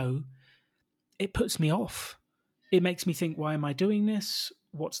SEO, it puts me off. It makes me think, why am I doing this?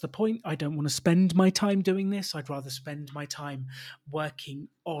 What's the point? I don't want to spend my time doing this. I'd rather spend my time working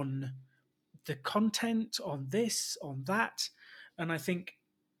on the content, on this, on that. And I think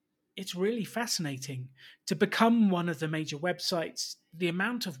it's really fascinating to become one of the major websites, the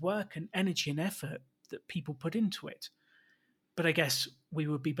amount of work and energy and effort that people put into it. But I guess we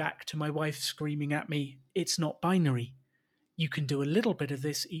would be back to my wife screaming at me, it's not binary. You can do a little bit of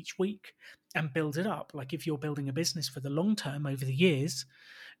this each week and build it up. Like if you're building a business for the long term over the years,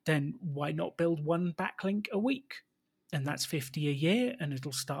 then why not build one backlink a week? And that's 50 a year, and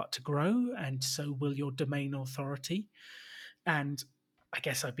it'll start to grow, and so will your domain authority. And I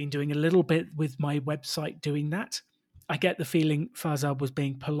guess I've been doing a little bit with my website doing that. I get the feeling Farzad was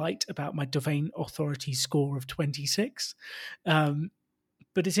being polite about my domain authority score of 26.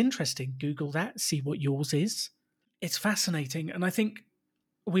 But it's interesting. Google that, see what yours is. It's fascinating. And I think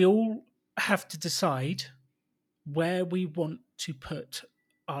we all have to decide where we want to put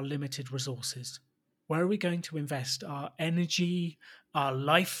our limited resources. Where are we going to invest our energy, our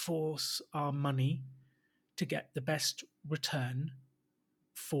life force, our money to get the best return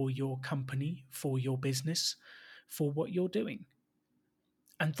for your company, for your business, for what you're doing?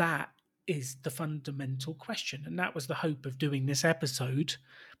 And that is the fundamental question. And that was the hope of doing this episode,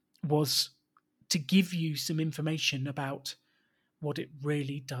 was to give you some information about what it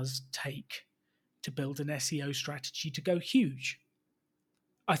really does take to build an SEO strategy to go huge.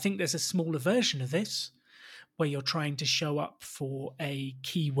 I think there's a smaller version of this where you're trying to show up for a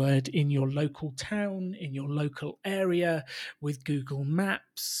keyword in your local town, in your local area, with Google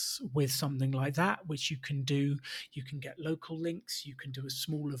Maps, with something like that, which you can do. You can get local links, you can do a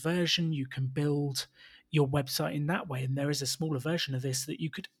smaller version, you can build your website in that way. And there is a smaller version of this that you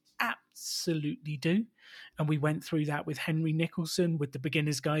could absolutely do. And we went through that with Henry Nicholson with the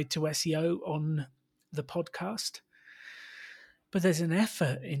Beginner's Guide to SEO on the podcast. But there's an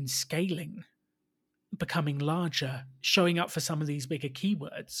effort in scaling, becoming larger, showing up for some of these bigger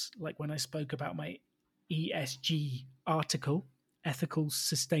keywords, like when I spoke about my ESG article, Ethical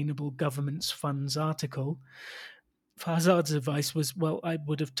Sustainable Governance Funds article. Farzad's advice was, well, I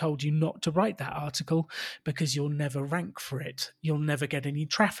would have told you not to write that article because you'll never rank for it. You'll never get any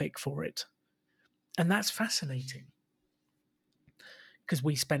traffic for it. And that's fascinating, because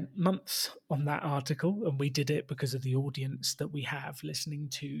we spent months on that article, and we did it because of the audience that we have listening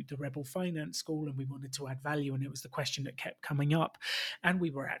to the Rebel Finance School, and we wanted to add value, and it was the question that kept coming up, and we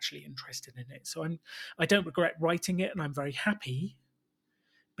were actually interested in it. So I don't regret writing it, and I'm very happy.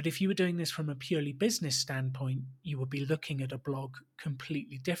 But if you were doing this from a purely business standpoint, you would be looking at a blog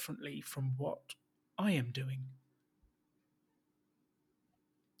completely differently from what I am doing.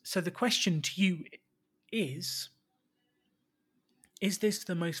 So the question to you is this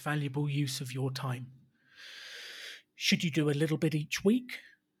the most valuable use of your time? Should you do a little bit each week?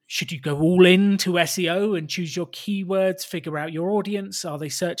 Should you go all in to SEO and choose your keywords, figure out your audience? Are they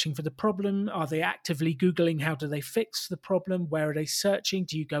searching for the problem? Are they actively Googling how do they fix the problem? Where are they searching?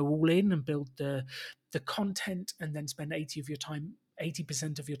 Do you go all in and build the content and then spend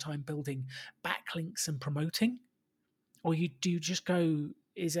 80% of your time building backlinks and promoting? Or do you just go,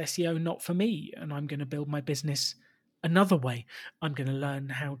 is SEO not for me, and I'm going to build my business another way? I'm going to learn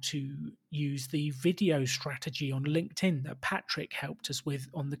how to use the video strategy on LinkedIn that Patrick helped us with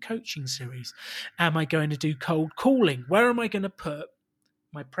on the coaching series. Am I going to do cold calling? Where am I going to put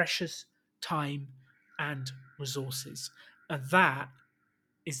my precious time and resources? And that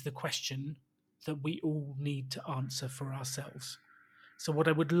is the question that we all need to answer for ourselves. So what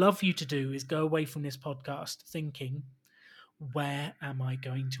I would love you to do is go away from this podcast thinking, where am I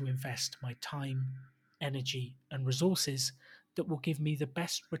going to invest my time, energy, and resources that will give me the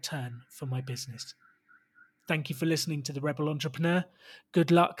best return for my business? Thank you for listening to The Rebel Entrepreneur.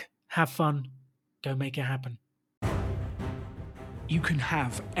 Good luck, have fun, go make it happen. You can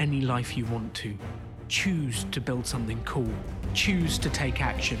have any life you want to. Choose to build something cool. Choose to take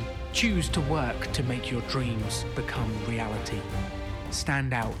action. Choose to work to make your dreams become reality.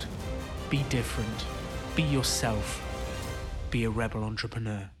 Stand out. Be different. Be yourself. Be a rebel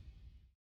entrepreneur.